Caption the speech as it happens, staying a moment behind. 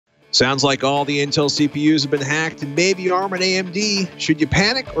Sounds like all the Intel CPUs have been hacked and maybe ARM and AMD. Should you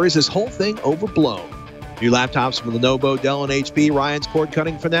panic, or is this whole thing overblown? New laptops from Lenovo, Dell, and HP, Ryan's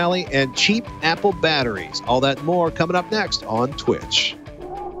cord-cutting finale, and cheap Apple batteries. All that and more coming up next on Twitch.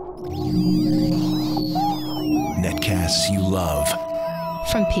 Netcasts you love.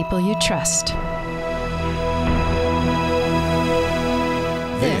 From people you trust.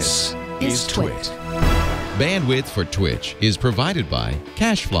 This is Twit. Bandwidth for Twitch is provided by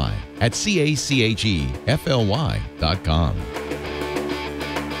CacheFly at CACHEFLY.com.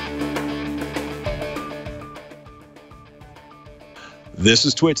 This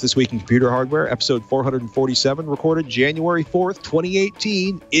is Twitch, This Week in Computer Hardware, episode 447, recorded January 4th,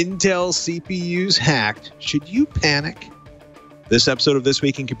 2018. Intel CPUs hacked. Should you panic? This episode of This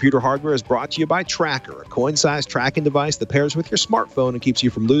Week in Computer Hardware is brought to you by Tracker, a coin-sized tracking device that pairs with your smartphone and keeps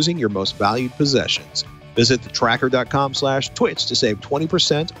you from losing your most valued possessions. Visit thetracker.com/Twitch to save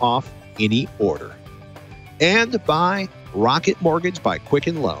 20% off any order. And by Rocket Mortgage by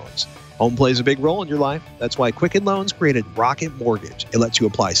Quicken Loans. Home plays a big role in your life. That's why Quicken Loans created Rocket Mortgage. It lets you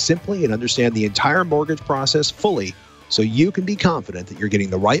apply simply and understand the entire mortgage process fully so you can be confident that you're getting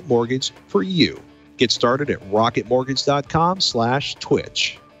the right mortgage for you. Get started at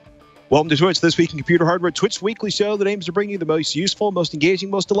rocketmortgage.com/Twitch. Welcome to Twitch, This Week in Computer Hardware, Twitch's weekly show that aims to bring you the most useful, most engaging,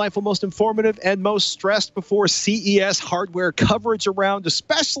 most delightful, most informative, and most stressed before CES hardware coverage around,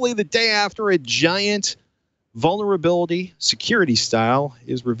 especially the day after a giant vulnerability, security style,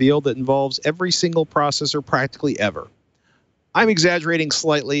 is revealed that involves every single processor practically ever. I'm exaggerating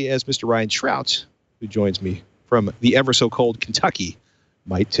slightly, as Mr. Ryan Shrout, who joins me from the ever-so-cold Kentucky,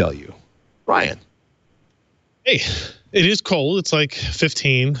 might tell you. Ryan. Hey. It is cold. It's like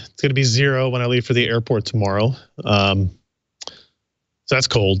 15. It's going to be 0 when I leave for the airport tomorrow. So that's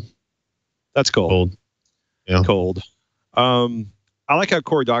cold. That's cold. Yeah. Cold. I like how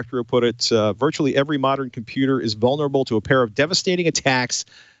Cory Doctorow put it. Virtually every modern computer is vulnerable to a pair of devastating attacks,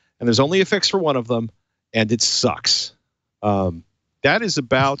 and there's only a fix for one of them, and it sucks. That is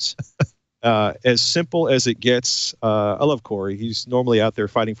about as simple as it gets. I love Cory. He's normally out there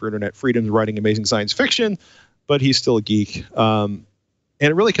fighting for internet freedom, writing amazing science fiction, but he's still a geek. And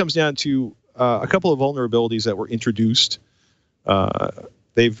it really comes down to a couple of vulnerabilities that were introduced.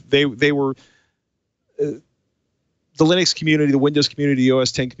 They were the Linux community, the Windows community, the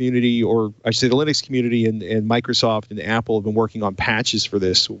OS X community, or I should say the Linux community and Microsoft and Apple have been working on patches for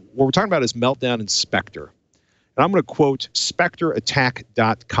this. What we're talking about is Meltdown and Specter. And I'm going to quote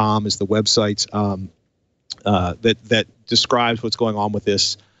SpecterAttack.com is the website that describes what's going on with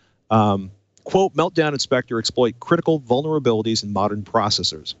this. Quote, Meltdown and Specter exploit critical vulnerabilities in modern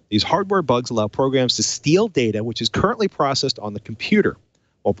processors. These hardware bugs allow programs to steal data which is currently processed on the computer.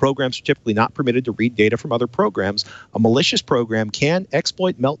 While programs are typically not permitted to read data from other programs, a malicious program can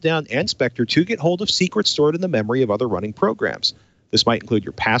exploit Meltdown and Specter to get hold of secrets stored in the memory of other running programs. This might include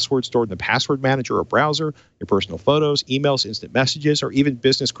your password stored in the password manager or browser, your personal photos, emails, instant messages, or even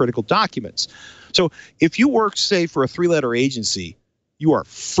business-critical documents. So if you work, say, for a 3-letter agency, you are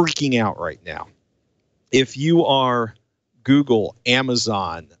freaking out right now. If you are Google,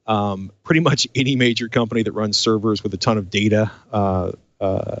 Amazon, pretty much any major company that runs servers with a ton of data,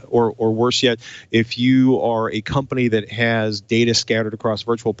 or worse yet, if you are a company that has data scattered across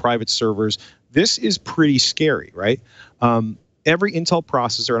virtual private servers, this is pretty scary, right? Every Intel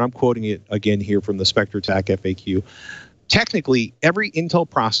processor, and I'm quoting it again here from the Specter Attack FAQ, technically, every Intel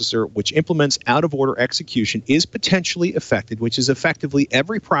processor which implements out-of-order execution is potentially affected, which is effectively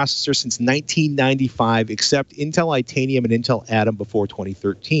every processor since 1995 except Intel Itanium and Intel Atom before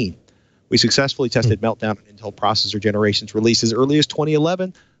 2013. We successfully tested Meltdown on Intel processor generations released as early as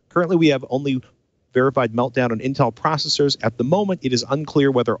 2011. Currently, we have only verified Meltdown on Intel processors. At the moment, it is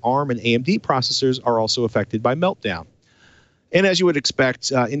unclear whether ARM and AMD processors are also affected by Meltdown. And as you would expect,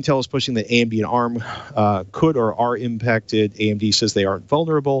 Intel is pushing that AMD and ARM could or are impacted. AMD says they aren't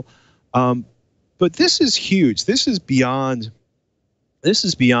vulnerable. But this is huge. This is beyond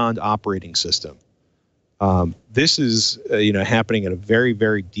operating system. This is happening at a very,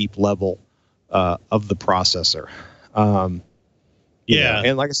 very deep level of the processor. Yeah.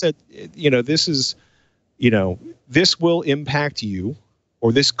 And like I said, this is, this will impact you,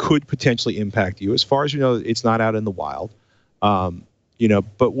 or this could potentially impact you. As far as you know, it's not out in the wild.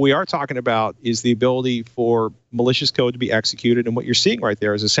 But we are talking about is the ability for malicious code to be executed. And what you're seeing right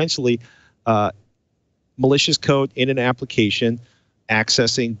there is essentially malicious code in an application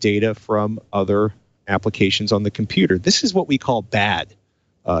accessing data from other applications on the computer. This is what we call bad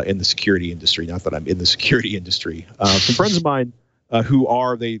in the security industry. Not that I'm in the security industry. Some friends of mine who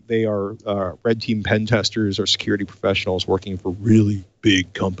are they are red team pen testers or security professionals working for really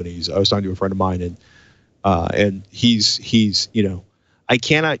big companies. I was talking to a friend of mine, and he's I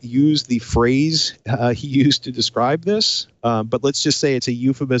cannot use the phrase he used to describe this, but let's just say it's a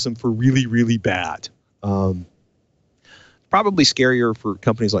euphemism for really, really bad. Probably scarier for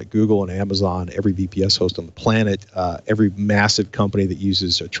companies like Google and Amazon, every VPS host on the planet, every massive company that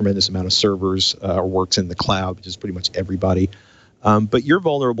uses a tremendous amount of servers or works in the cloud, which is pretty much everybody. But you're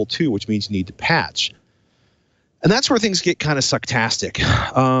vulnerable too, which means you need to patch. And that's where things get kind of sucktastic.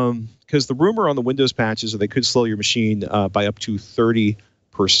 Because the rumor on the Windows patches is they could slow your machine by up to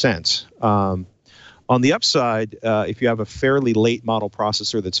 30%. On the upside, if you have a fairly late model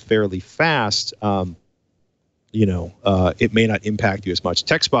processor that's fairly fast, it may not impact you as much.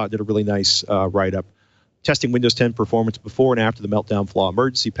 TechSpot did a really nice write-up testing Windows 10 performance before and after the Meltdown flaw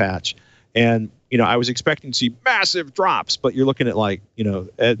emergency patch. And, I was expecting to see massive drops, but you're looking at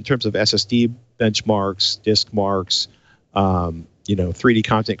in terms of SSD benchmarks, disk marks, 3D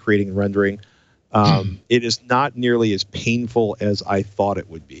content creating and rendering. It is not nearly as painful as I thought it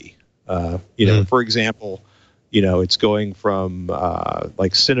would be. For example, it's going from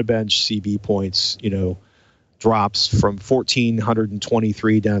like Cinebench CB points, drops from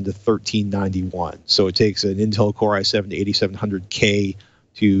 1423 down to 1391. So it takes an Intel Core i7 to 8700K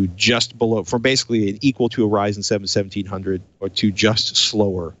to just below, from basically an equal to a Ryzen 7 1700 or to just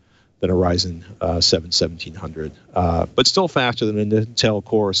slower than a Ryzen 7 1700, but still faster than an Intel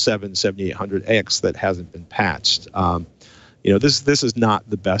Core 7 7800X that hasn't been patched. This is not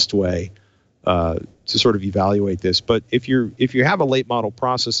the best way to sort of evaluate this. But if you have a late model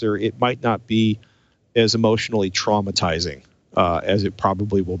processor, it might not be as emotionally traumatizing as it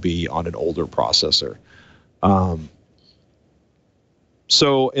probably will be on an older processor.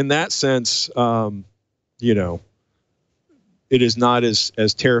 So in that sense, it is not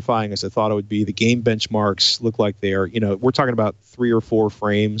as terrifying as I thought it would be. The game benchmarks look like they are, we're talking about 3 or 4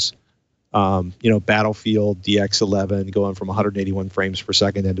 frames. Battlefield DX11 going from 181 frames per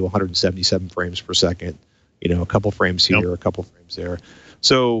second into 177 frames per second. A couple frames here, a couple frames there.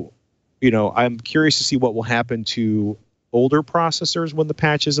 So, I'm curious to see what will happen to older processors when the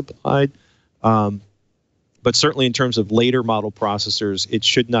patch is applied. But certainly in terms of later model processors, it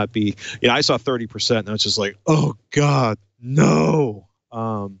should not be. I saw 30%, and I was just like, oh God, no.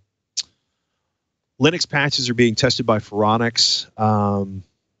 Linux patches are being tested by Phoronix.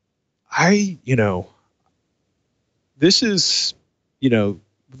 This is,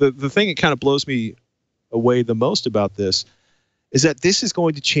 the thing that kind of blows me away the most about this is that this is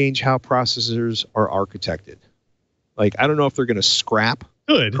going to change how processors are architected. Like, I don't know if they're going to scrap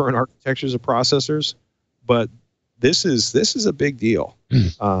current architectures of processors, but this is a big deal.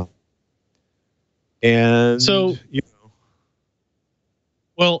 And so,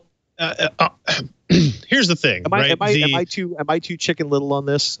 well, here's the thing. Am I too Chicken Little on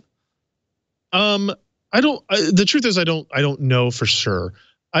this? I don't. The truth is, I don't know for sure.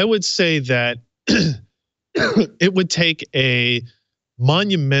 I would say that it would take a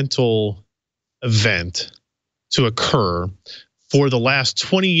monumental event to occur for the last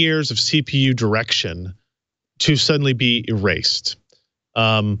 20 years of CPU direction to suddenly be erased.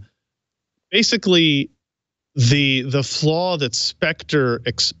 Basically, the flaw that Specter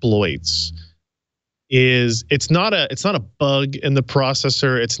exploits is it's not a bug in the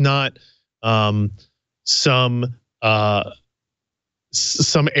processor. It's not some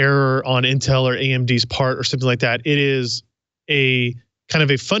error on Intel or AMD's part or something like that. It is a kind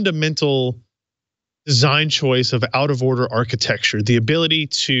of a fundamental design choice of out of order architecture, the ability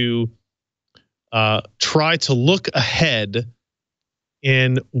to try to look ahead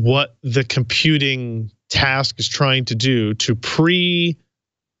in what the computing task is trying to do to pre-compute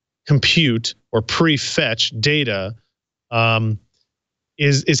or pre-fetch data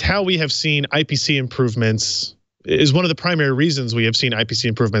is how we have seen IPC improvements, is one of the primary reasons we have seen IPC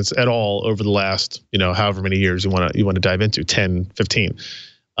improvements at all over the last, however many years you want to dive into, 10, 15.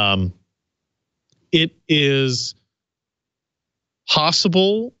 It is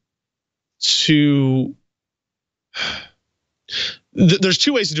possible to there's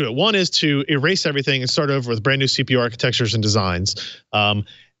 2 ways to do it. One is to erase everything and start over with brand new CPU architectures and designs.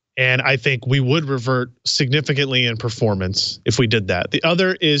 And I think we would revert significantly in performance if we did that. The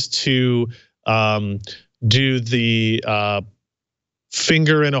other is to do the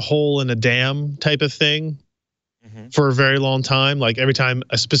finger in a hole in a dam type of thing for a very long time. Like every time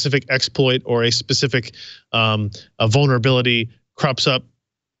a specific exploit or a specific a vulnerability crops up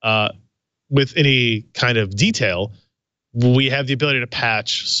with any kind of detail, we have the ability to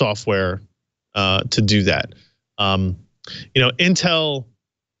patch software to do that. Intel,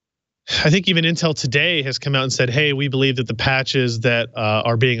 I think even Intel today has come out and said, hey, we believe that the patches that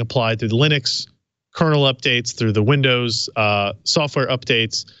are being applied through the Linux kernel updates, through the Windows software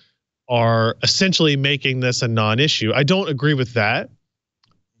updates, are essentially making this a non-issue. I don't agree with that,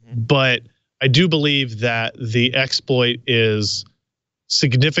 but I do believe that the exploit is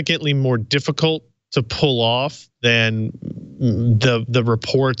significantly more difficult to pull off than the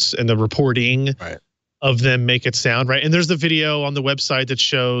reports and the reporting of them make it sound right. And there's the video on the website that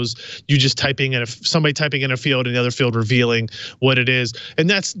shows you just typing in somebody typing in a field and the other field revealing what it is. And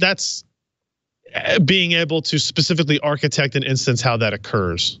that's being able to specifically architect an instance how that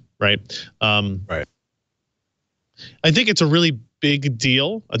occurs, right? Right. I think it's a really big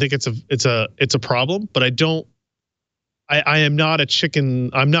deal. I think it's a problem, but I am not a chicken.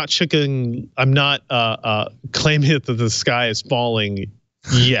 I'm not claiming that the sky is falling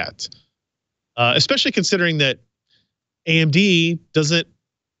yet. Especially considering that AMD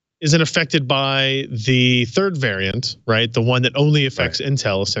isn't affected by the third variant, right? The one that only affects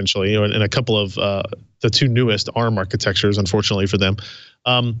Intel essentially, and a couple of the two newest ARM architectures, unfortunately for them.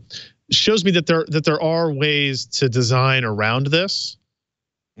 Shows me that there are ways to design around this,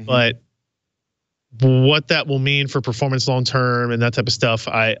 but what that will mean for performance long term and that type of stuff,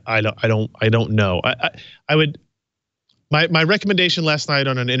 I don't know. My recommendation last night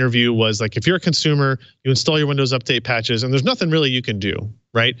on an interview was like, if you're a consumer, you install your Windows Update patches, and there's nothing really you can do,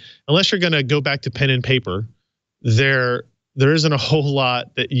 right? Unless you're going to go back to pen and paper, there isn't a whole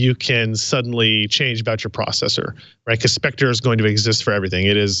lot that you can suddenly change about your processor, right? Because Spectre is going to exist for everything.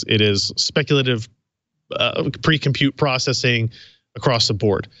 It is speculative pre-compute processing across the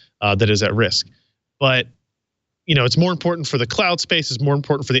board that is at risk. But it's more important for the cloud space. It's more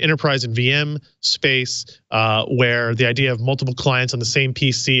important for the enterprise and VM space, where the idea of multiple clients on the same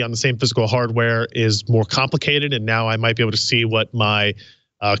PC on the same physical hardware is more complicated. And now I might be able to see what my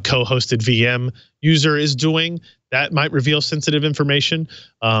co-hosted VM user is doing. That might reveal sensitive information.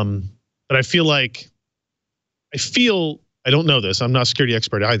 But I don't know this. I'm not a security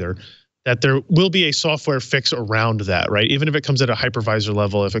expert either. That there will be a software fix around that, right? Even if it comes at a hypervisor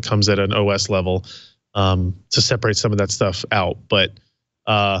level, if it comes at an OS level. To separate some of that stuff out, but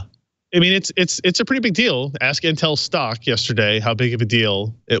I mean, it's a pretty big deal. Ask Intel stock yesterday how big of a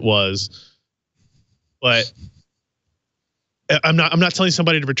deal it was, but I'm not telling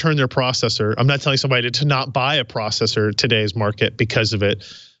somebody to return their processor. I'm not telling somebody to not buy a processor in today's market because of it.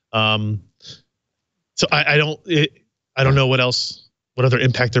 So I don't know what other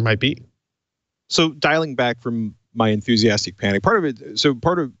impact there might be. So dialing back from my enthusiastic panic,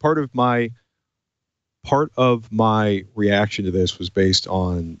 part of my reaction to this was based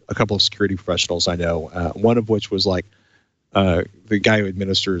on a couple of security professionals I know. One of which was like the guy who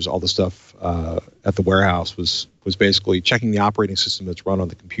administers all the stuff at the warehouse was basically checking the operating system that's run on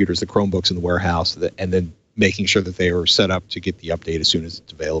the computers, the Chromebooks in the warehouse, and then making sure that they are set up to get the update as soon as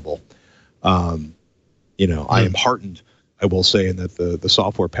it's available. I am heartened, I will say, in that the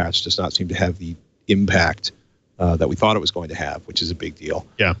software patch does not seem to have the impact that we thought it was going to have, which is a big deal.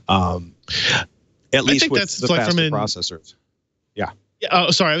 Yeah. At least with the faster processors. Yeah.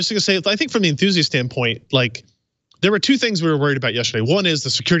 Oh, sorry. I was going to say, I think from the enthusiast standpoint, like there were two things we were worried about yesterday. One is the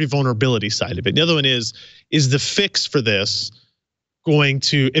security vulnerability side of it. The other one is the fix for this going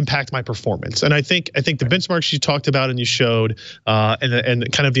to impact my performance? And I think the benchmarks you talked about and you showed,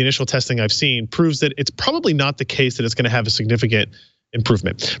 and kind of the initial testing I've seen proves that it's probably not the case that it's going to have a significant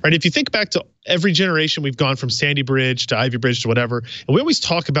improvement, right? If you think back to every generation, we've gone from Sandy Bridge to Ivy Bridge to whatever, and we always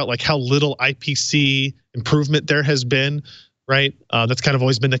talk about like how little IPC improvement there has been, right? That's kind of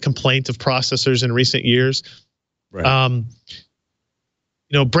always been the complaint of processors in recent years. Right.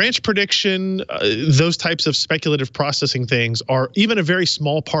 Branch prediction, those types of speculative processing things are even a very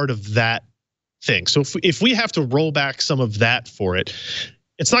small part of that thing. So if we have to roll back some of that for it,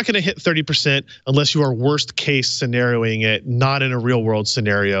 it's not going to hit 30% unless you are worst case scenarioing it, not in a real world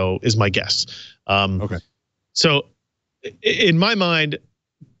scenario, is my guess. Okay. So in my mind,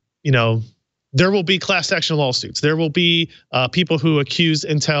 there will be class action lawsuits. There will be people who accuse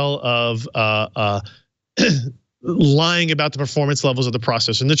Intel of lying about the performance levels of the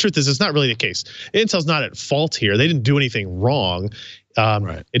processor. And the truth is, it's not really the case. Intel's not at fault here. They didn't do anything wrong.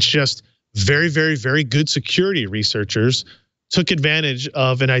 Right. It's just very, very, very good security researchers took advantage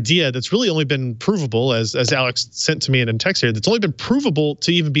of an idea that's really only been provable, as Alex sent to me in a text here, that's only been provable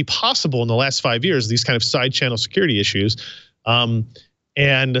to even be possible in the last 5 years, these kind of side channel security issues.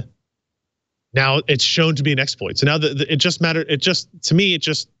 And now it's shown to be an exploit. So now to me, it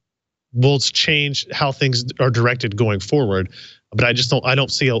just will change how things are directed going forward. but I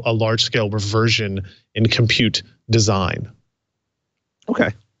don't see a large scale reversion in compute design.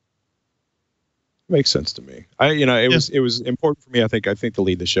 Okay. Makes sense to me. It was important for me. I think to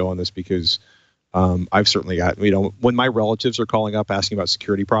lead the show on this because I've certainly got, when my relatives are calling up asking about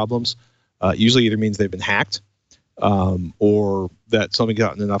security problems, usually either means they've been hacked or that something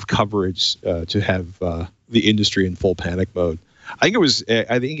gotten enough coverage to have the industry in full panic mode. I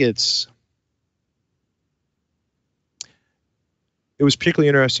think it was particularly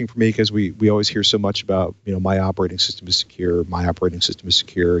interesting for me because we always hear so much about, my operating system is secure, my operating system is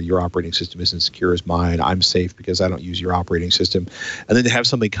secure, your operating system isn't secure as mine, I'm safe because I don't use your operating system. And then to have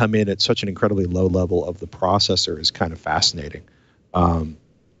somebody come in at such an incredibly low level of the processor is kind of fascinating.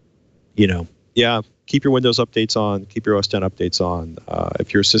 Keep your Windows updates on, keep your OS 10 updates on.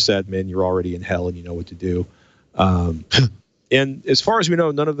 If you're a sysadmin, you're already in hell and you know what to do. And as far as we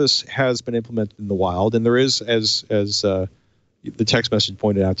know, none of this has been implemented in the wild. And there is, as the text message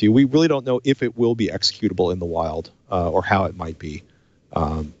pointed out to you, we really don't know if it will be executable in the wild or how it might be.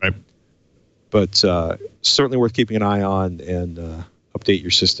 Right. But certainly worth keeping an eye on and update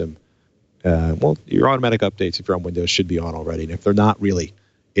your system. Your automatic updates, if you're on Windows, should be on already. And if they're not, really,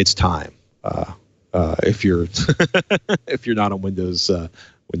 it's time. If you're if you're not on Windows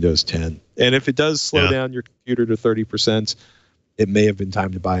 10, and if it does slow down your computer to 30%, it may have been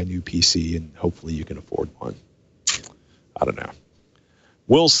time to buy a new PC, and hopefully you can afford one. I don't know.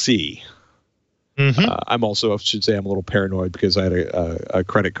 We'll see. Mm-hmm. I'm also, I should say, I'm a little paranoid because I had a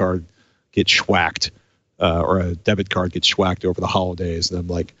credit card get schwacked or a debit card get schwacked over the holidays. And I'm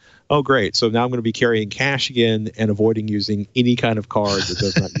like, oh, great. So now I'm going to be carrying cash again and avoiding using any kind of card that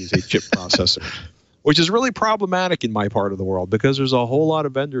does not use a chip processor, which is really problematic in my part of the world because there's a whole lot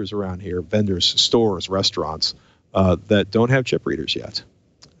of vendors around here, stores, restaurants that don't have chip readers yet.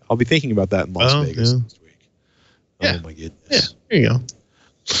 I'll be thinking about that in Las Vegas next week. Yeah. Oh my goodness. Yeah, there you go.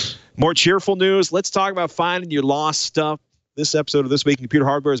 More cheerful news. Let's talk about finding your lost stuff. This episode of This Week in Computer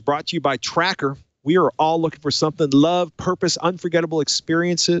Hardware is brought to you by Tracker. We are all looking for something: love, purpose, unforgettable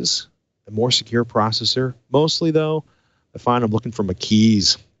experiences, a more secure processor. Mostly, though, I find I'm looking for my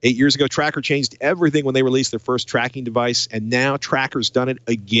keys. 8 years ago, Tracker changed everything when they released their first tracking device, and now Tracker's done it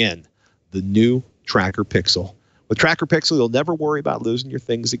again. The new Tracker Pixel. With Tracker Pixel, you'll never worry about losing your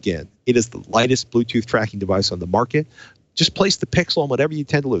things again. It is the lightest Bluetooth tracking device on the market. Just place the Pixel on whatever you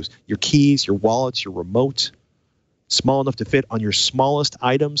tend to lose. Your keys, your wallets, your remote. Small enough to fit on your smallest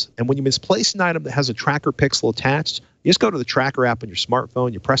items. And when you misplace an item that has a Tracker Pixel attached, you just go to the Tracker app on your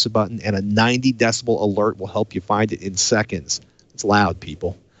smartphone, you press a button, and a 90 decibel alert will help you find it in seconds. It's loud,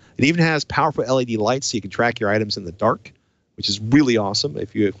 people. It even has powerful LED lights so you can track your items in the dark, which is really awesome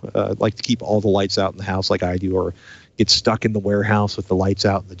if you like to keep all the lights out in the house like I do, or get stuck in the warehouse with the lights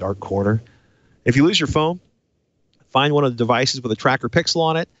out in the dark corner. If you lose your phone, find one of the devices with a Tracker Pixel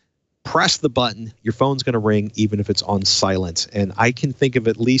on it, press the button, your phone's going to ring even if it's on silent. And I can think of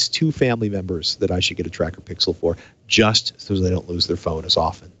at least 2 family members that I should get a Tracker Pixel for, just so they don't lose their phone as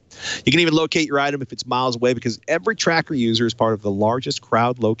often. You can even locate your item if it's miles away because every Tracker user is part of the largest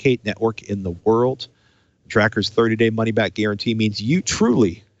crowd locate network in the world. Tracker's 30-day money-back guarantee means you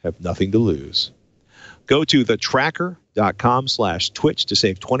truly have nothing to lose. Go to thetracker.com/Twitch to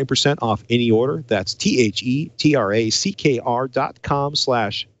save 20% off any order. That's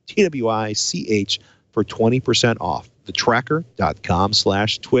TheTracker.com/TWiCH for 20% off.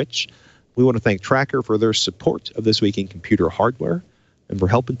 Thetracker.com/Twitch. We want to thank Tracker for their support of This Week in Computer Hardware and for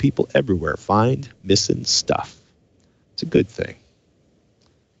helping people everywhere find missing stuff. It's a good thing.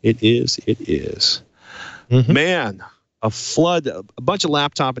 It is. Mm-hmm. Man, a bunch of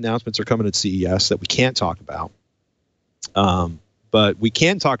laptop announcements are coming at CES that we can't talk about. But we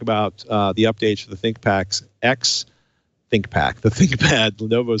can talk about the updates for the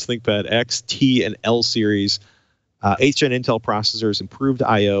Lenovo's ThinkPad X, T, and L series, 8th gen Intel processors, improved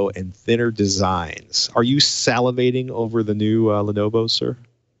I/O, and thinner designs. Are you salivating over the new Lenovo, sir?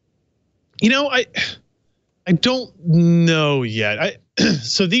 I don't know yet.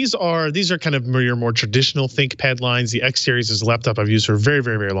 So these are kind of your more traditional ThinkPad lines. The X series is a laptop I've used for a very,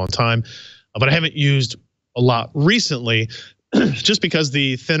 very, very long time, but I haven't used a lot recently, just because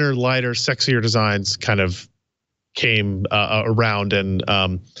the thinner, lighter, sexier designs kind of came around and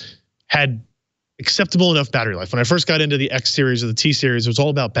had acceptable enough battery life. When I first got into the X series or the T series, it was all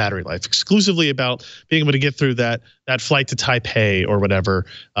about battery life, exclusively about being able to get through that flight to Taipei or whatever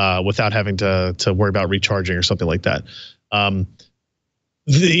without having to worry about recharging or something like that.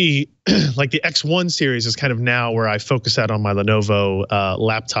 The X1 series is kind of now where I focus out on my Lenovo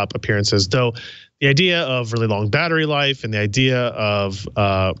laptop appearances, though the idea of really long battery life and the idea of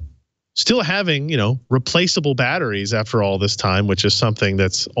still having, replaceable batteries after all this time, which is something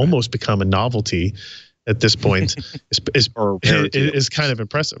that's almost become a novelty at this point, is kind of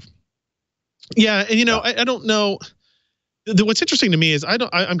impressive. Yeah, and I don't know. What's interesting to me is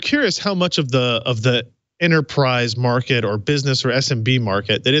I'm curious how much of the enterprise market or business or SMB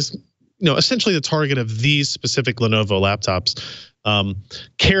market that is, essentially the target of these specific Lenovo laptops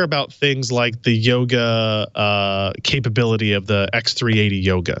care about things like the Yoga capability of the X380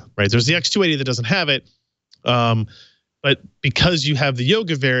 Yoga, right? There's the X280 that doesn't have it, but because you have the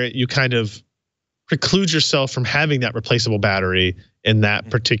Yoga variant, you kind of preclude yourself from having that replaceable battery in that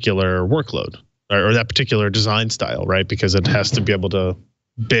particular workload or that particular design style, right? Because it has to be able to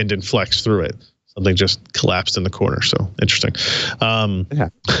bend and flex through it. Something just collapsed in the corner. So interesting. Yeah.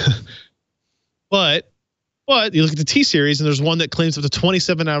 But you look at the T series, and there's one that claims up to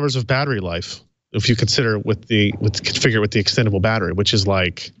 27 hours of battery life if you consider configure it with the extendable battery, which is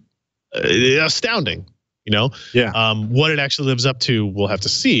like astounding. Yeah. What it actually lives up to, we'll have to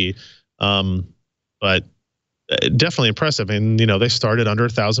see. But definitely impressive. And they started under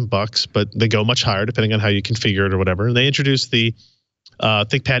 $1,000, but they go much higher depending on how you configure it or whatever. And they introduced the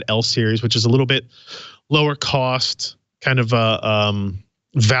ThinkPad L series, which is a little bit lower cost, kind of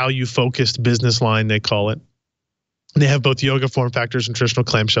value-focused business line, they call it. They have both Yoga form factors and traditional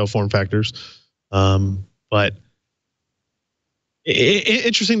clamshell form factors. But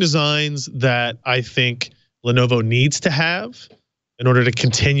interesting designs that I think Lenovo needs to have in order to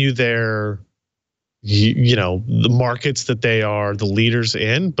continue their, the markets that they are the leaders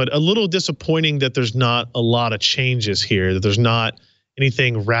in. But a little disappointing that there's not a lot of changes here, that there's not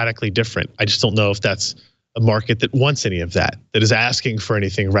anything radically different. I just don't know if that's a market that wants any of that is asking for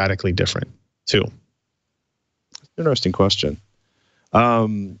anything radically different too. Interesting question.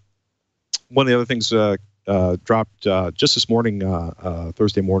 One of the other things dropped just this morning,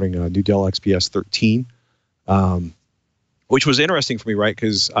 Thursday morning, new Dell XPS 13, which was interesting for me, right?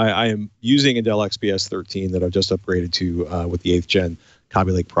 Because I am using a Dell XPS 13 that I've just upgraded to with the 8th gen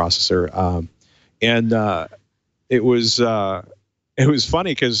Kaby Lake processor, and it was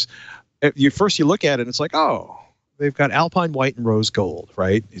funny because you look at it and it's like, oh, they've got Alpine white and rose gold,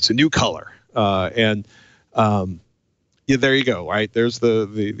 right? It's a new color, yeah, there you go, right? There's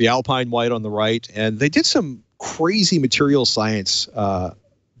the Alpine white on the right, and they did some crazy material science,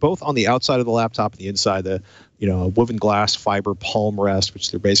 both on the outside of the laptop and the inside. The woven glass fiber palm rest,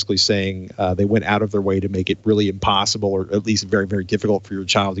 which they're basically saying they went out of their way to make it really impossible, or at least very, very difficult for your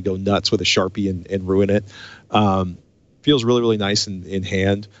child to go nuts with a Sharpie and ruin it. Feels really, really nice in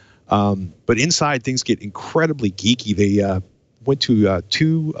hand. But inside, things get incredibly geeky. They went to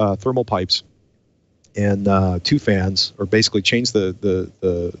two thermal pipes and 2 fans, or basically changed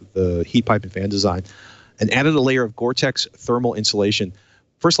the heat pipe and fan design, and added a layer of Gore-Tex thermal insulation.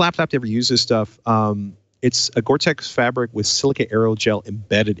 First laptop to ever use this stuff. It's a Gore-Tex fabric with silica aerogel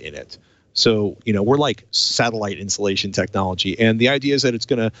embedded in it. So we're like satellite insulation technology, and the idea is that it's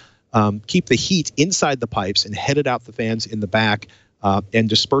going to keep the heat inside the pipes and head it out the fans in the back. And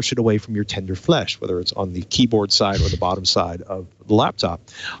disperse it away from your tender flesh, whether it's on the keyboard side or the bottom side of the laptop.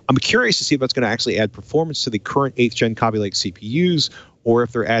 I'm curious to see if that's going to actually add performance to the current 8th gen Kaby Lake CPUs, or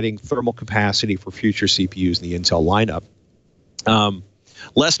if they're adding thermal capacity for future CPUs in the Intel lineup.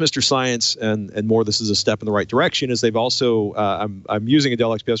 Less Mr. Science and more, this is a step in the right direction, is they've also, I'm using a Dell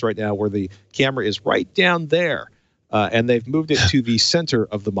XPS right now where the camera is right down there, and they've moved it to the center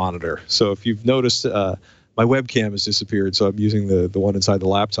of the monitor. So if you've noticed, my webcam has disappeared, so I'm using the one inside the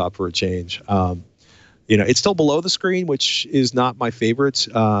laptop for a change. It's still below the screen, which is not my favorite,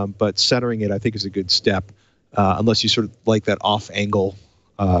 but centering it I think is a good step, unless you sort of like that off-angle,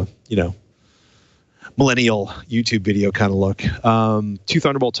 millennial YouTube video kind of look. 2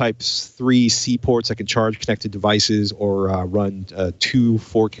 Thunderbolt Type 3 C ports that can charge connected devices or run 2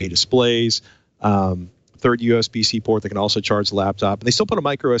 4K displays. 3rd USB-C port that can also charge the laptop. And they still put a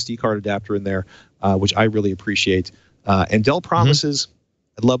micro SD card adapter in there, which I really appreciate. And Dell promises,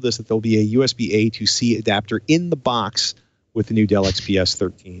 I love this, that there'll be a USB-A to C adapter in the box with the new Dell XPS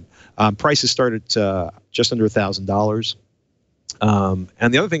 13. Prices start at just under $1,000.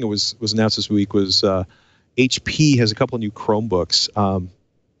 And the other thing that was announced this week was HP has a couple of new Chromebooks.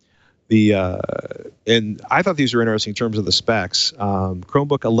 And I thought these were interesting in terms of the specs.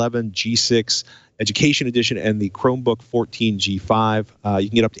 Chromebook 11 G6 Education Edition and the Chromebook 14 G5. You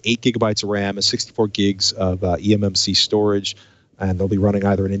can get up to 8 gigabytes of RAM and 64 gigs of eMMC storage. and they'll be running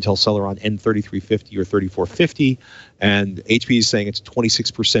either an Intel Celeron N3350 or 3450. And HP is saying it's a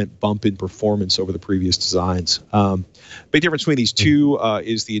 26% bump in performance over the previous designs. Big difference between these two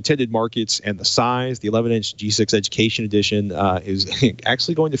is the intended markets and the size. The 11-inch G6 Education Edition is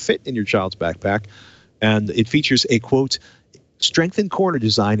actually going to fit in your child's backpack, and it features a, quote, strengthened corner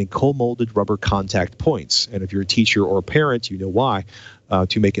design and cold-molded rubber contact points. And if you're a teacher or a parent, you know why,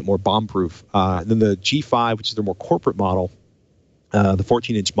 to make it more bomb-proof. Then the G5, which is their more corporate model, the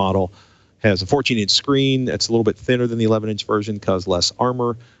 14-inch model, has a 14-inch screen. It's a little bit thinner than the 11-inch version because less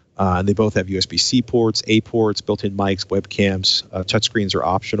armor. And they both have USB-C ports, A ports, built-in mics, webcams. Touchscreens are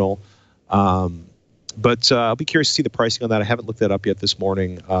optional. But I'll be curious to see the pricing on that. I haven't looked that up yet this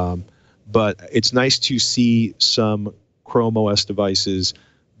morning. But it's nice to see some Chrome OS devices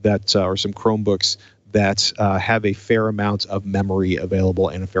that or some Chromebooks that have a fair amount of memory available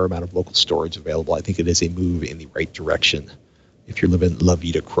and a fair amount of local storage available. I think it is a move in the right direction if you're living La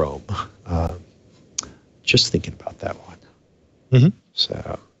Vida Chrome. Just thinking about that one. Mm-hmm.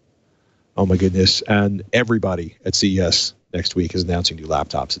 So, oh my goodness. And everybody at CES next week is announcing new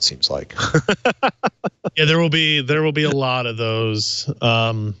laptops, it seems like. Yeah, there will be a lot of those.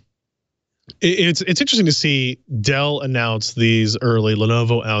 It's interesting to see Dell announce these early,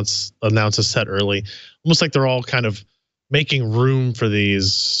 Lenovo announce a set early, almost like they're all kind of making room for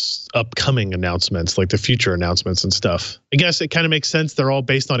these upcoming announcements, like the future announcements and stuff. I guess it kind of makes sense. They're all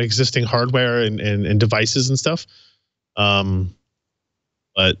based on existing hardware and devices and stuff.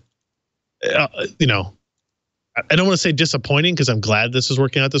 But you know, I don't want to say disappointing because I'm glad this is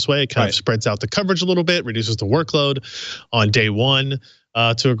working out this way. It kind of spreads out the coverage a little bit, reduces the workload on day one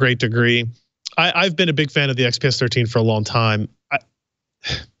to a great degree. I've been a big fan of the XPS 13 for a long time.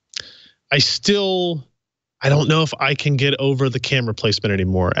 I don't know if I can get over the camera placement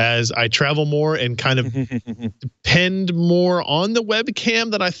anymore as I travel more and kind of depend more on the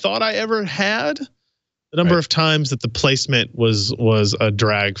webcam than I thought I ever had. The number of times that the placement was a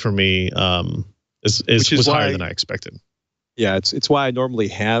drag for me was higher than I expected. Yeah, it's why I normally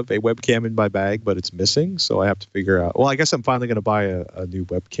have a webcam in my bag, but it's missing. So I have to figure out. Well, I guess I'm finally going to buy a new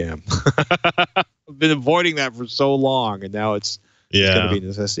webcam. I've been avoiding that for so long, and now it's going to be a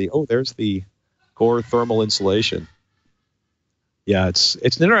necessity. Oh, there's the Gore thermal insulation. Yeah, it's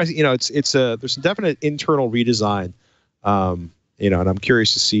an interesting. You know, there's a definite internal redesign. You know, and I'm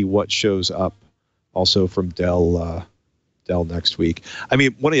curious to see what shows up also from Dell next week. I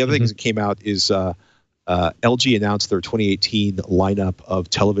mean, one of the other things that came out is. LG announced their 2018 lineup of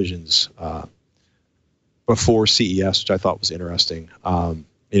televisions before CES, which I thought was interesting.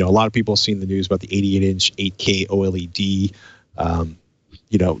 You know, a lot of people have seen the news about the 88-inch 8K OLED.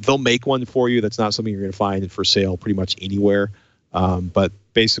 You know, they'll make one for you. That's not something you're going to find for sale pretty much anywhere. But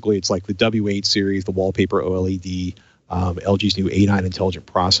basically, it's like the W8 series, the wallpaper OLED, LG's new A9 intelligent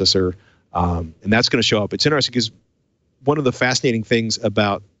processor, and that's going to show up. It's interesting because one of the fascinating things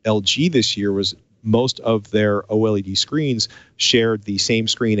about LG this year was most of their OLED screens shared the same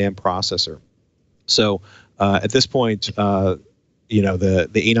screen and processor. So at this point, you know, the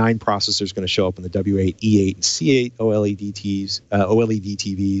A9 processor is going to show up in the W8, E8, and C8 OLED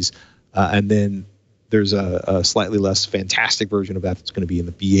TVs, and then there's a slightly less fantastic version of that that's going to be in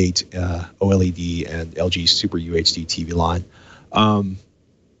the B8 OLED and LG Super UHD TV line.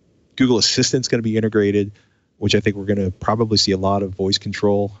 Google Assistant's going to be integrated, which I think we're going to probably see a lot of voice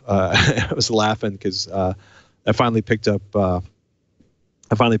control. I was laughing because I finally picked up an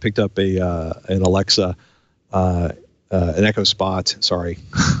Alexa, an Echo Spot. Sorry,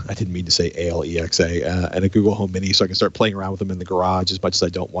 I didn't mean to say Alexa, and a Google Home Mini, so I can start playing around with them in the garage as much as I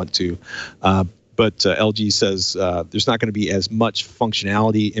don't want to. But LG says there's not going to be as much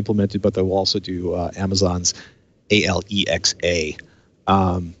functionality implemented, but they will also do Amazon's Alexa.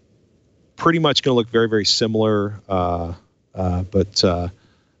 Pretty much going to look very, very similar, but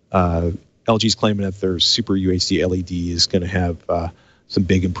LG's claiming that their Super UHD LED is going to have some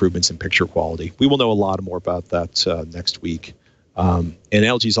big improvements in picture quality. We will know a lot more about that next week. And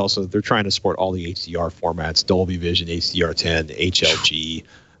LG's also, they're trying to support all the HDR formats, Dolby Vision, HDR10, HLG,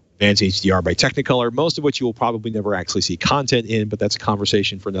 Advanced HDR by Technicolor, most of which you will probably never actually see content in, but that's a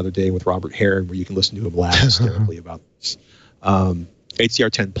conversation for another day with Robert Herring where you can listen to him laugh hysterically about this.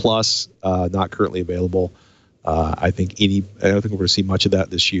 HDR10 Plus, not currently available. I don't think we're going to see much of that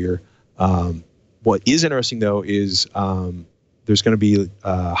this year. What is interesting, though, is there's going to be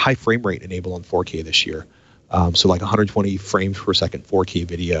high frame rate enabled on 4K this year. So like 120 frames per second 4K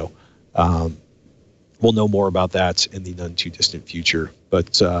video. We'll know more about that in the none too distant future.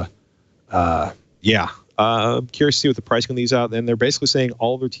 But yeah, I'm curious to see what the pricing on these out. And they're basically saying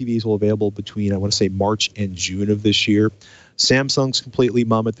all of their TVs will be available between, I want to say, March and June of this year. Samsung's completely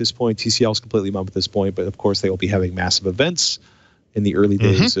mum at this point. TCL's completely mum at this point. But, of course, they will be having massive events in the early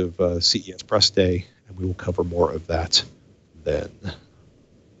days of CES Press Day, and we will cover more of that then.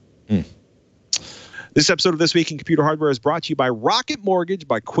 This episode of This Week in Computer Hardware is brought to you by Rocket Mortgage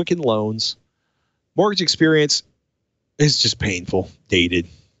by Quicken Loans. Mortgage experience is just painful, dated.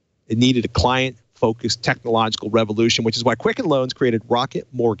 It needed a client-focused technological revolution, which is why Quicken Loans created Rocket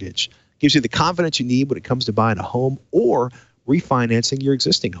Mortgage. It gives you the confidence you need when it comes to buying a home or refinancing your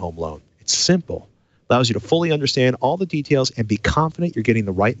existing home loan. It's simple. Allows you to fully understand all the details and be confident you're getting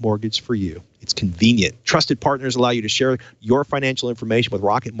the right mortgage for you. It's convenient. Trusted partners allow you to share your financial information with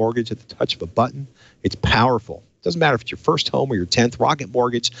Rocket Mortgage at the touch of a button. It's powerful. It doesn't matter if it's your first home or your 10th. Rocket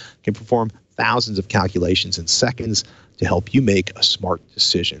Mortgage can perform thousands of calculations in seconds to help you make a smart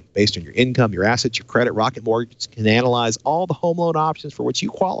decision. Based on your income, your assets, your credit, Rocket Mortgage can analyze all the home loan options for which you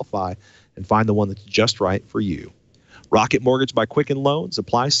qualify and find the one that's just right for you. Rocket Mortgage by Quicken Loans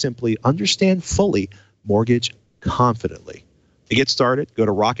applies simply, understand fully, mortgage confidently. To get started, go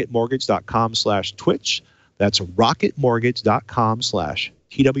to rocketmortgage.com/twitch. That's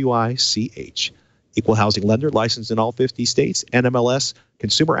rocketmortgage.com/TWiCH. Equal housing lender, licensed in all 50 states, NMLS,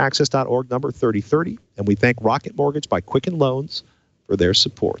 consumeraccess.org, number 3030. And we thank Rocket Mortgage by Quicken Loans for their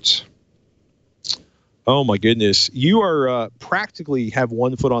support. Oh, my goodness. You are practically have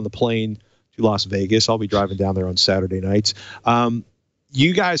one foot on the plane to Las Vegas. I'll be driving down there on Saturday nights.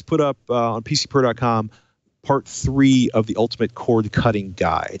 You guys put up on PCPro.com part 3 of the Ultimate Cord Cutting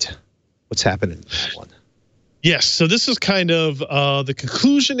Guide. What's happening in that one? Yes, so this is kind of the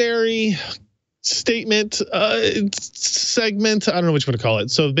conclusionary statement segment. I don't know what you want to call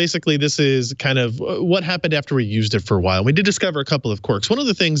it. So basically, this is kind of what happened after we used it for a while. We did discover a couple of quirks. One of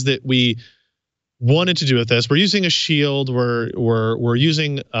the things that we wanted to do with this, we're using a shield. We're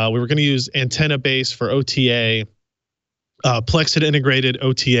using we were going to use antenna base for OTA. Plex had integrated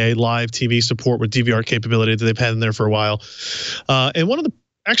OTA live TV support with DVR capability that they've had in there for a while. And one of the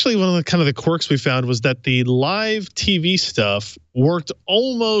kind of the quirks we found was that the live TV stuff worked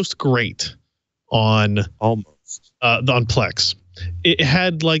almost great on Plex. It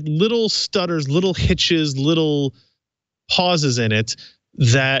had like little stutters, little hitches, little pauses in it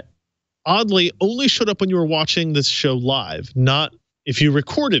that oddly only showed up when you were watching this show live, not if you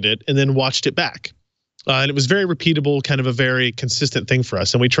recorded it and then watched it back. And it was very repeatable, kind of a very consistent thing for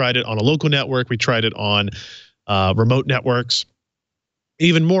us. And we tried it on a local network. We tried it on remote networks.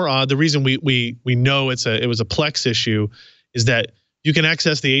 Even more odd, the reason we know it was a Plex issue is that you can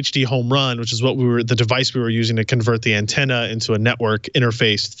access the HD Home Run, which is the device we were using to convert the antenna into a network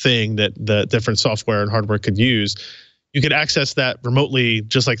interface thing that the different software and hardware could use. You could access that remotely,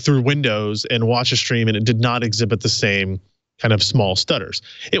 just like through Windows, and watch a stream, and it did not exhibit the same kind of small stutters.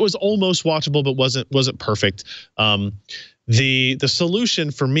 It was almost watchable, but wasn't perfect. The solution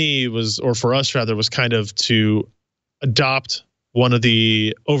for me was, or for us rather, was kind of to adopt one of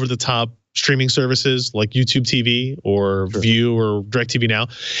the over-the-top streaming services like YouTube TV or View or DirecTV Now,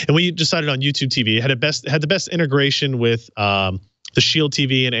 and we decided on YouTube TV. It had the best integration with the Shield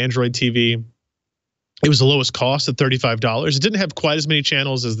TV and Android TV. It was the lowest cost at $35. It didn't have quite as many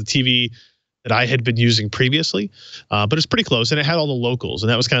channels as the TV that I had been using previously, but it's pretty close, and it had all the locals, and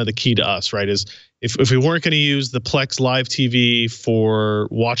that was kind of the key to us, right? Is if we weren't going to use the Plex Live TV for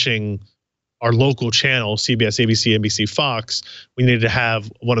watching our local channel, CBS, ABC, NBC, Fox, we needed to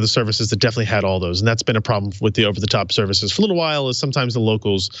have one of the services that definitely had all those, and that's been a problem with the over-the-top services for a little while, is sometimes the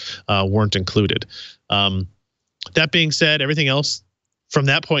locals weren't included. That being said, everything else from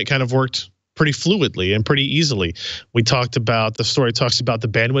that point kind of worked pretty fluidly and pretty easily. We talked about, the story talks about the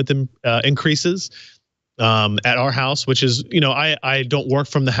bandwidth increases at our house, which is, I don't work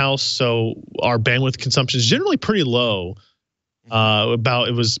from the house, so our bandwidth consumption is generally pretty low.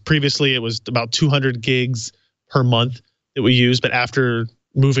 Previously it was about 200 gigs per month that we use, but after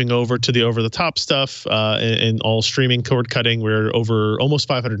moving over to the over-the-top stuff and all streaming cord cutting, we're over almost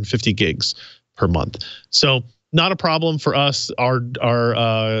 550 gigs per month. So not a problem for us. Our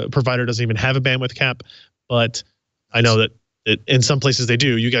provider doesn't even have a bandwidth cap, but I know that in some places they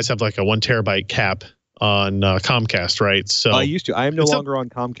do. You guys have like a 1 terabyte cap on Comcast, right? So I used to. I am no longer on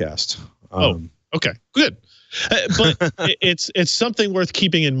Comcast. Okay, good. But it's something worth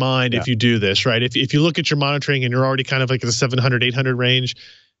keeping in mind if you do this, right? If you look at your monitoring and you're already kind of like in the 700, 800 range,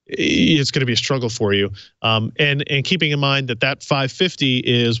 it's going to be a struggle for you. And keeping in mind that 550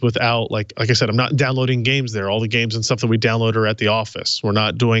 is without, like I said, I'm not downloading games there. All the games and stuff that we download are at the office. We're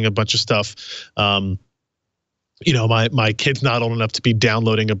not doing a bunch of stuff. My kid's not old enough to be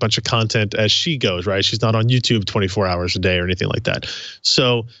downloading a bunch of content as she goes, right? She's not on YouTube 24 hours a day or anything like that.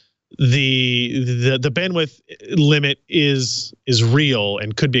 So the bandwidth limit is real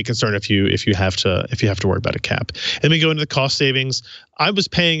and could be a concern if you have to worry about a cap. And we go into the cost savings. I was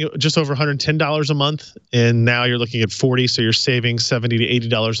paying just over $110 a month, and now you're looking at $40, so you're saving $70 to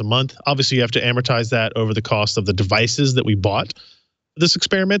 $80 a month. Obviously, you have to amortize that over the cost of the devices that we bought for this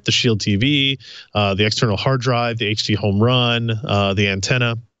experiment: the Shield TV, the external hard drive, the HD home run, the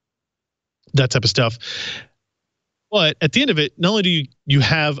antenna, that type of stuff. But at the end of it, not only do you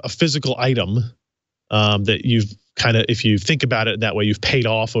have a physical item that you've kind of, if you think about it that way, you've paid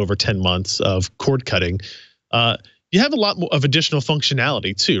off over 10 months of cord cutting, you have a lot more of additional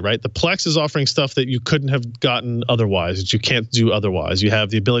functionality too, right? The Plex is offering stuff that you couldn't have gotten otherwise, that you can't do otherwise. You have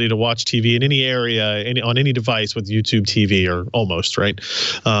the ability to watch TV in any area, on any device with YouTube TV, or almost, right?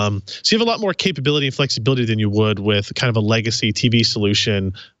 So you have a lot more capability and flexibility than you would with kind of a legacy TV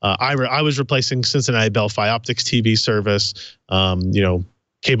solution. I was replacing Cincinnati Bell Optics TV service,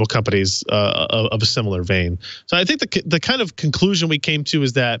 cable companies of a similar vein. So I think the kind of conclusion we came to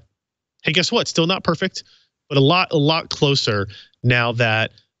is that, hey, guess what? Still not perfect, but a lot closer now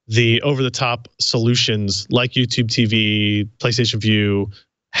that the over-the-top solutions like YouTube TV, PlayStation View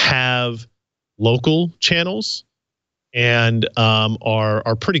have local channels and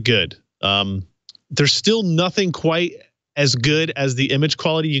are pretty good. There's still nothing quite as good as the image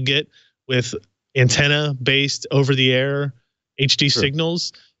quality you get with antenna-based over-the-air HD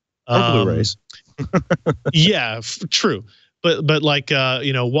signals. Or Blu-rays. Yeah, true. But like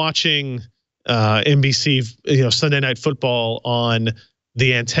watching NBC, Sunday Night Football on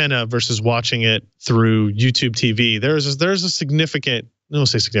the antenna versus watching it through YouTube TV, there's a significant, I don't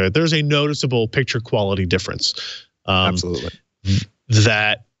say significant, there's a noticeable picture quality difference. Absolutely.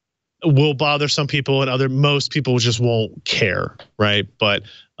 That will bother some people, and most people just won't care, right? But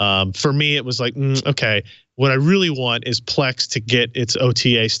for me, it was like, okay, what I really want is Plex to get its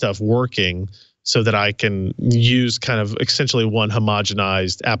OTA stuff working so that I can use kind of essentially one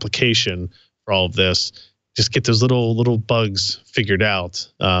homogenized application for all of this. Just get those little bugs figured out,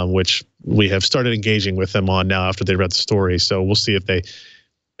 which we have started engaging with them on now after they read the story. So we'll see if they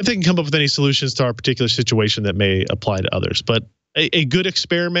can come up with any solutions to our particular situation that may apply to others. But a good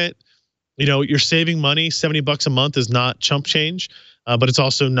experiment. You're saving money. $70 a month is not chump change, but it's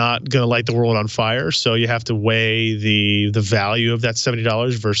also not going to light the world on fire. So you have to weigh the value of that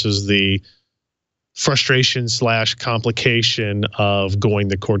 $70 versus the frustration / complication of going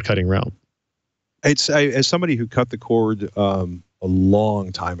the cord cutting route. As somebody who cut the cord a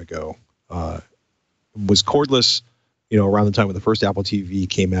long time ago, was cordless, around the time when the first Apple TV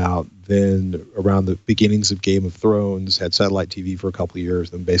came out, then around the beginnings of Game of Thrones, had satellite TV for a couple of years,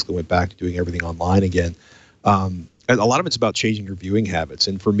 then basically went back to doing everything online again. And a lot of it's about changing your viewing habits.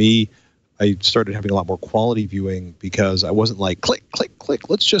 And for me, I started having a lot more quality viewing because I wasn't like, click, click, click,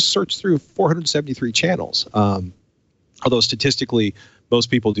 let's just search through 473 channels. Although statistically, most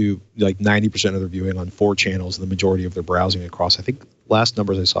people do like 90% of their viewing on 4 channels, and the majority of their browsing across. I think last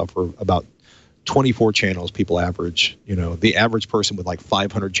numbers I saw for about 24 channels people average. The average person with like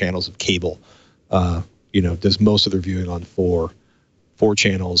 500 channels of cable, does most of their viewing on four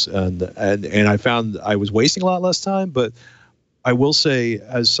channels. And I found I was wasting a lot less time, but I will say,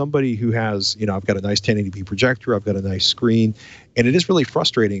 as somebody who has, I've got a nice 1080p projector, I've got a nice screen, and it is really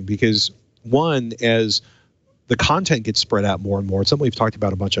frustrating because, one, as the content gets spread out more and more, it's something we've talked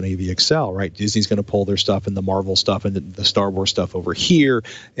about a bunch on AVXL, right? Disney's going to pull their stuff and the Marvel stuff and the Star Wars stuff over here,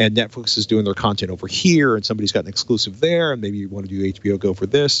 and Netflix is doing their content over here, and somebody's got an exclusive there, and maybe you want to do HBO Go for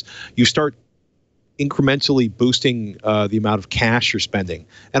this. You start incrementally boosting the amount of cash you're spending.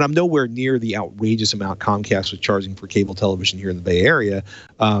 And I'm nowhere near the outrageous amount Comcast was charging for cable television here in the Bay Area,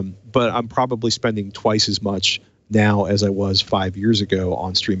 but I'm probably spending twice as much now as I was 5 years ago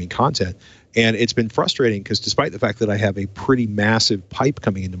on streaming content. And it's been frustrating because despite the fact that I have a pretty massive pipe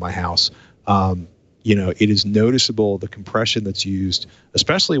coming into my house, it is noticeable the compression that's used,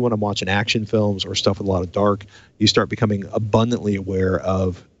 especially when I'm watching action films or stuff with a lot of dark. You start becoming abundantly aware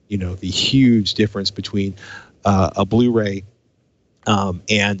of the huge difference between a Blu-ray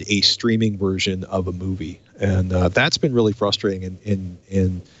and a streaming version of a movie. And that's been really frustrating,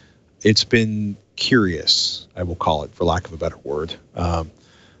 and it's been curious, I will call it, for lack of a better word,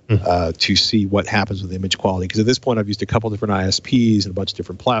 to see what happens with image quality. Because at this point, I've used a couple different ISPs and a bunch of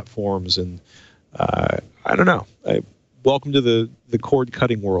different platforms, and I don't know. Welcome to the cord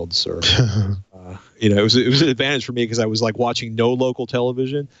cutting world, sir. It was an advantage for me because I was like watching no local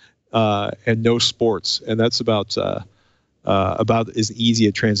television and no sports, and that's about as easy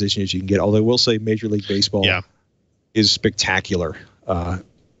a transition as you can get. Although I will say, Major League Baseball is spectacular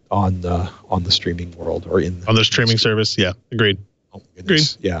on the streaming world or on the streaming service. Yeah, agreed. Oh my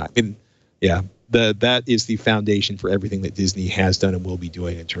goodness. Yeah. That is the foundation for everything that Disney has done and will be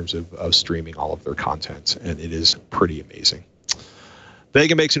doing in terms of streaming all of their content, and it is pretty amazing.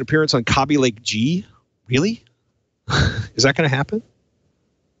 Vega makes an appearance on Kaby Lake G. Really? Is that going to happen?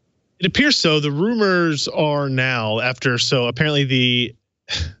 It appears so. The rumors are now apparently the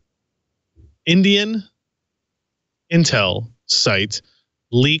Indian Intel site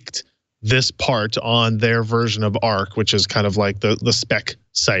leaked this part on their version of ARC, which is kind of like the spec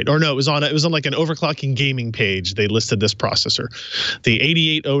site. Or no, it was on like an overclocking gaming page. They listed this processor, the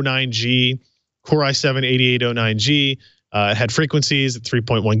 8809G Core i7 8809G. Had frequencies at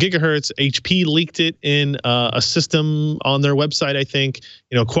 3.1 gigahertz. HP leaked it in a system on their website, I think.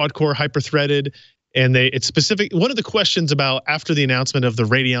 Quad core, hyper-threaded, and it's specific. One of the questions about after the announcement of the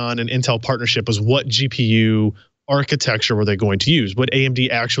Radeon and Intel partnership was what GPU architecture were they going to use? Would AMD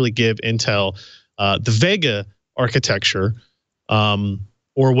actually give Intel the Vega architecture,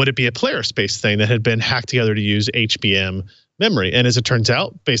 or would it be a player space thing that had been hacked together to use HBM memory? And as it turns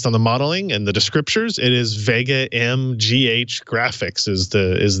out, based on the modeling and the descriptors, it is Vega MGH Graphics is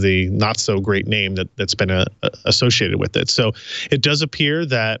the not so great name that's been associated with it. So it does appear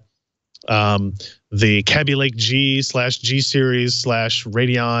that the Kaby Lake G/G series /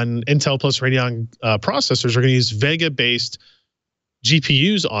 Radeon Intel plus Radeon processors are going to use Vega-based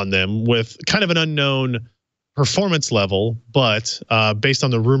GPUs on them with kind of an unknown performance level, but based on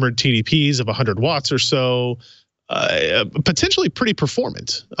the rumored TDPs of 100 watts or so, potentially pretty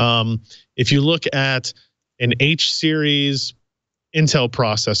performant. If you look at an H series Intel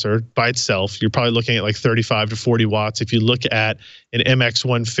processor by itself, you're probably looking at like 35 to 40 watts. If you look at an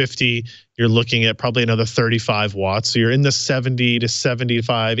MX150, you're looking at probably another 35 watts. So you're in the 70 to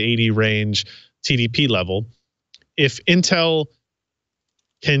 75, 80 range TDP level. If Intel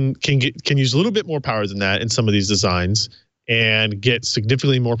can use a little bit more power than that in some of these designs and get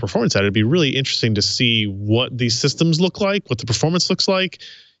significantly more performance out of it, it'd be really interesting to see what these systems look like, what the performance looks like.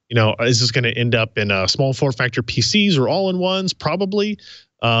 Is this going to end up in small form factor PCs or all-in-ones? Probably.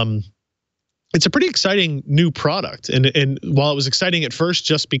 It's a pretty exciting new product. And while it was exciting at first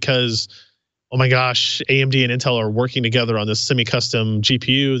just because, oh my gosh, AMD and Intel are working together on this semi-custom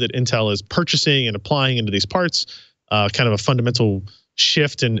GPU that Intel is purchasing and applying into these parts, kind of a fundamental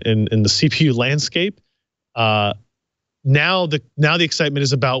shift in the CPU landscape. Now the excitement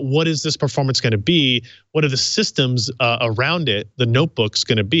is about what is this performance going to be? What are the systems around it? The notebook's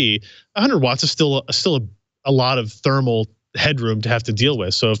going to be 100 watts is still a lot of thermal headroom to have to deal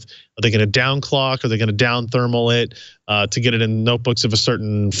with. So are they going to downclock? Are they going to down thermal it to get it in notebooks of a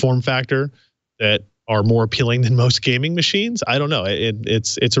certain form factor that are more appealing than most gaming machines? I don't know.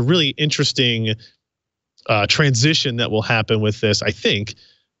 It's a really interesting transition that will happen with this, I think,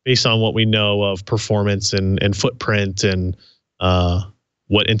 based on what we know of performance and footprint and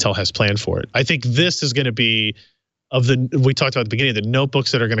what Intel has planned for it. I think this is going to be we talked about at the beginning, the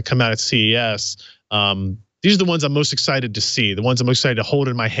notebooks that are going to come out at CES. These are the ones I'm most excited to see, the ones I'm most excited to hold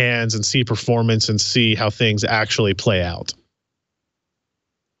in my hands and see performance and see how things actually play out.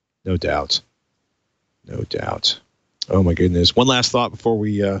 No doubt. No doubt. Oh my goodness. One last thought before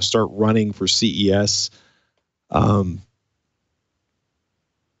we start running for CES.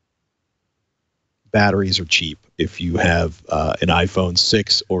 Batteries are cheap if you have an iPhone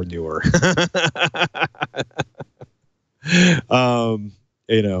 6 or newer.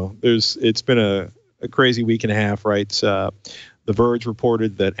 It's been a crazy week and a half, right? The Verge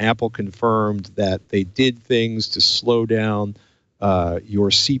reported that Apple confirmed that they did things to slow down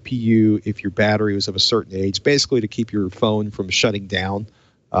your CPU if your battery was of a certain age, basically to keep your phone from shutting down.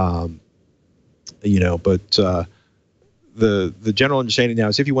 The general understanding now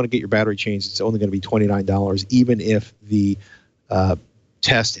is if you want to get your battery changed, it's only going to be $29, even if the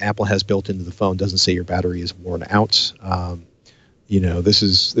test Apple has built into the phone doesn't say your battery is worn out. This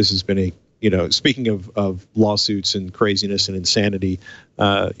has been a speaking of lawsuits and craziness and insanity.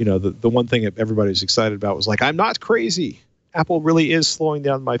 The one thing that everybody was excited about was like, I'm not crazy. Apple really is slowing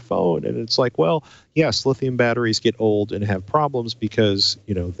down my phone, and it's like, well, yes, lithium batteries get old and have problems because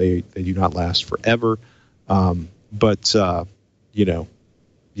they do not last forever. But the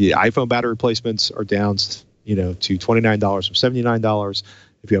iPhone battery replacements are down, to $29 from $79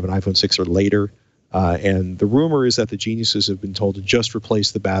 if you have an iPhone 6 or later. And the rumor is that the geniuses have been told to just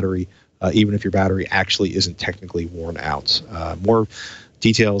replace the battery, even if your battery actually isn't technically worn out. More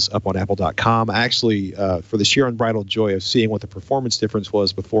details up on apple.com. Actually, for the sheer unbridled joy of seeing what the performance difference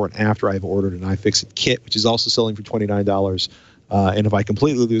was before and after, I've ordered an iFixit kit, which is also selling for $29. And if I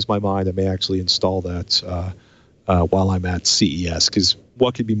completely lose my mind, I may actually install that while I'm at CES, because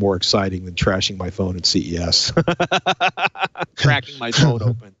what could be more exciting than trashing my phone at CES, cracking my phone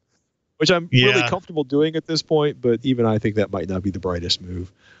open, which I'm really comfortable doing at this point. But even I think that might not be the brightest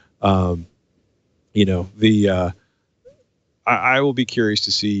move. I will be curious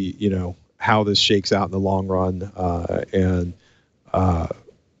to see, how this shakes out in the long run.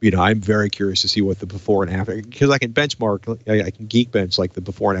 I'm very curious to see what the before and after, because I can benchmark, I can Geekbench like the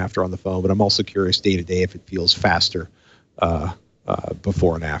before and after on the phone, but I'm also curious day to day if it feels faster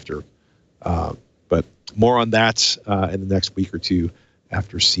before and after. But more on that in the next week or two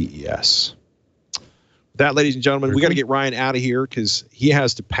after CES. With that, ladies and gentlemen, we got to get Ryan out of here because he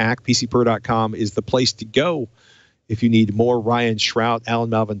has to pack. PCPro.com is the place to go if you need more Ryan Shrout, Alan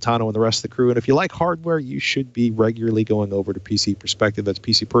Malventano, and the rest of the crew. And if you like hardware, you should be regularly going over to PC Perspective. That's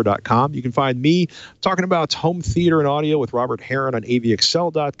PCPro.com. You can find me talking about home theater and audio with Robert Heron on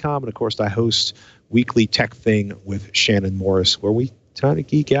avxl.com. And, of course, I host Weekly Tech Thing with Shannon Morris, where we kind of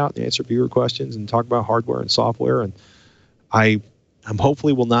geek out and answer viewer questions and talk about hardware and software. And I'm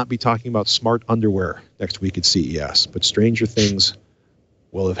hopefully will not be talking about smart underwear next week at CES, but stranger things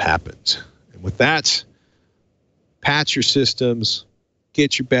will have happened. And with that, patch your systems,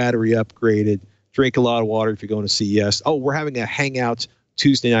 get your battery upgraded, drink a lot of water if you're going to CES. Oh, we're having a hangout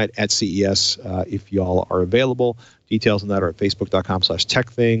Tuesday night at CES if y'all are available. Details on that are at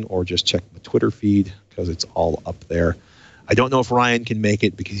facebook.com/techthing, or just check my Twitter feed because it's all up there. I don't know if Ryan can make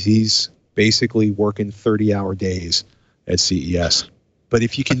it because he's basically working 30-hour days at CES. But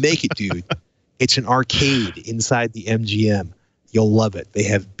if you can make it, dude, it's an arcade inside the MGM. You'll love it. They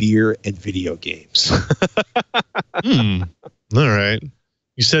have beer and video games. All right.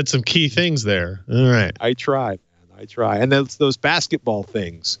 You said some key things there. All right. I try, man. I try. And those basketball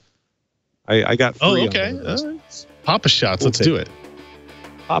things. I got 3 Oh, okay. Papa Shots. Let's do it.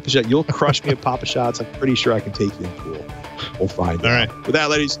 Papa Shot. You'll crush me at Papa Shots. I'm pretty sure I can take you in pool. We'll find out. All right. With that,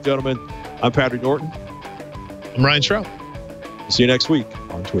 ladies and gentlemen, I'm Patrick Norton. I'm Ryan Shrout. See you next week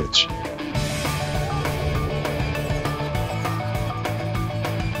on Twitch.